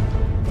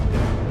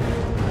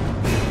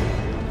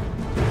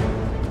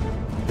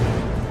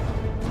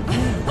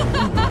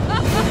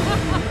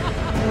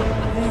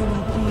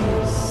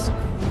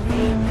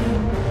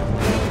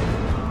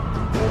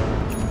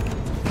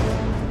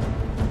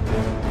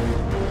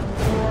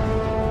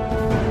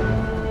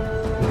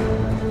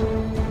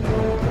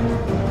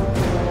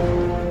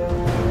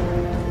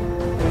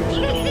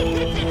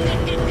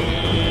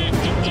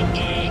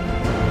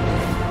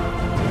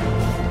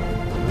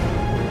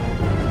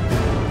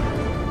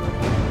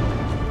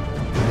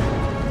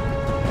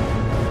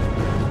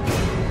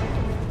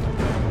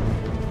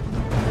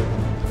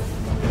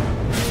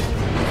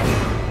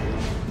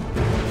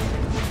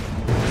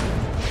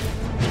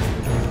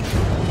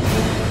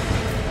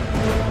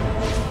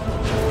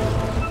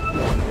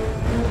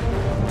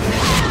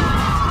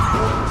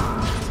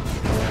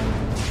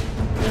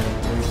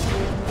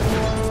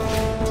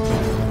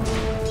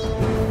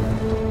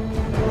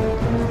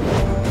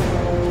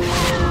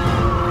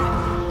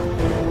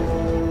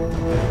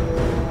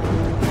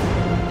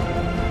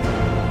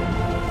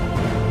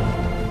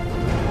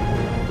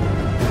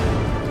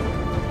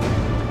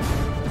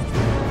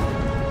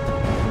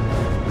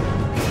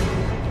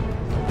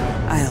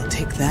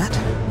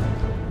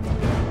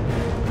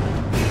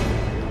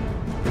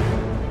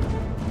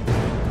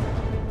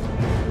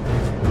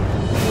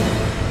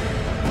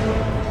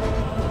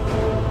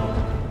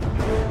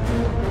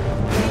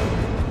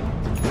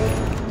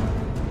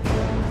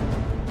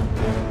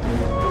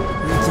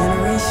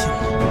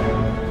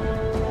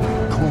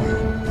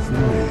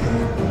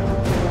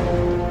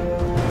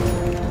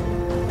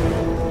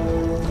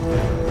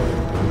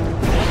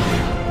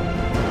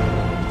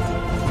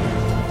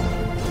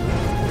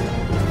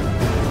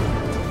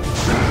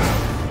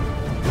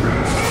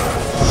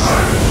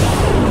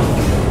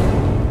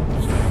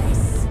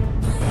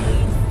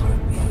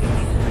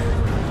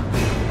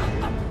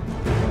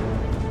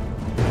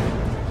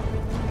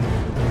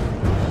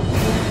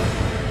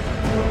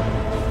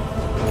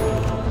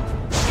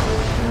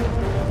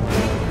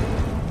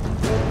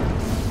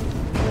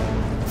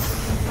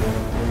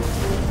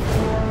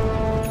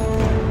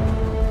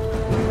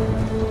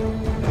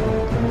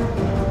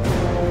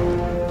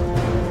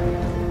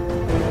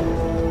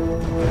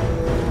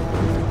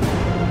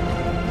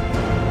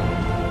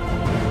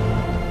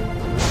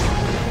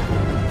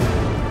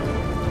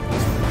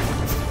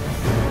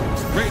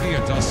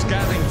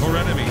 scanning for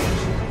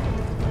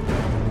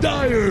enemies.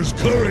 Dire's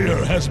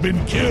courier has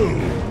been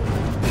killed.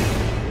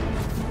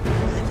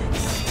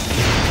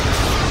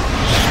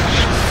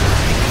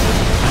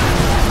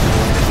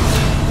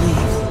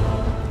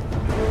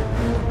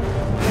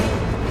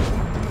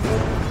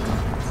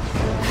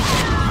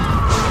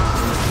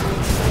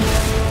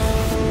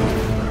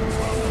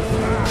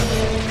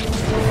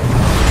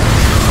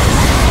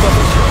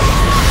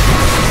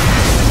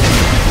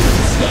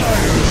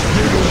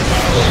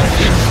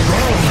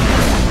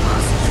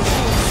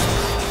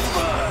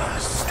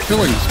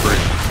 Killing spree.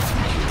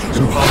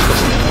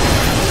 Impossible.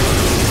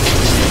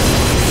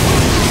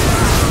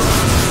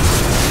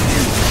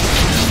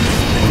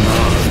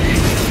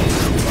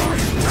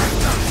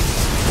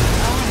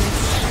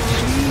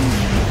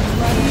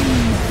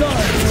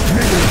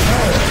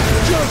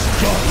 Just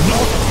got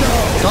knocked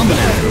down.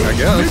 Dominating, I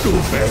guess.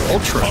 Middle barracks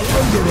Ultra. are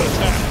under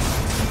attack.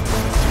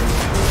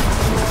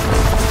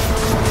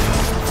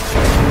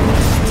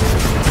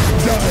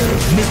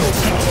 Dire's middle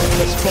tower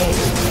has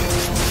fallen.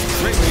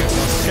 Radiant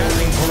are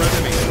scanning for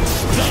enemies.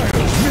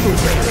 Dire's middle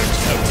barracks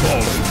have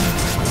fallen.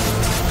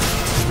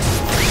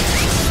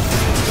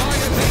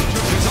 Dire's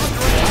ancient is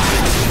under attack.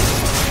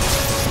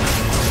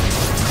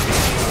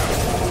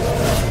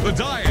 The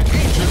Dire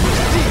ancient was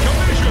defeated.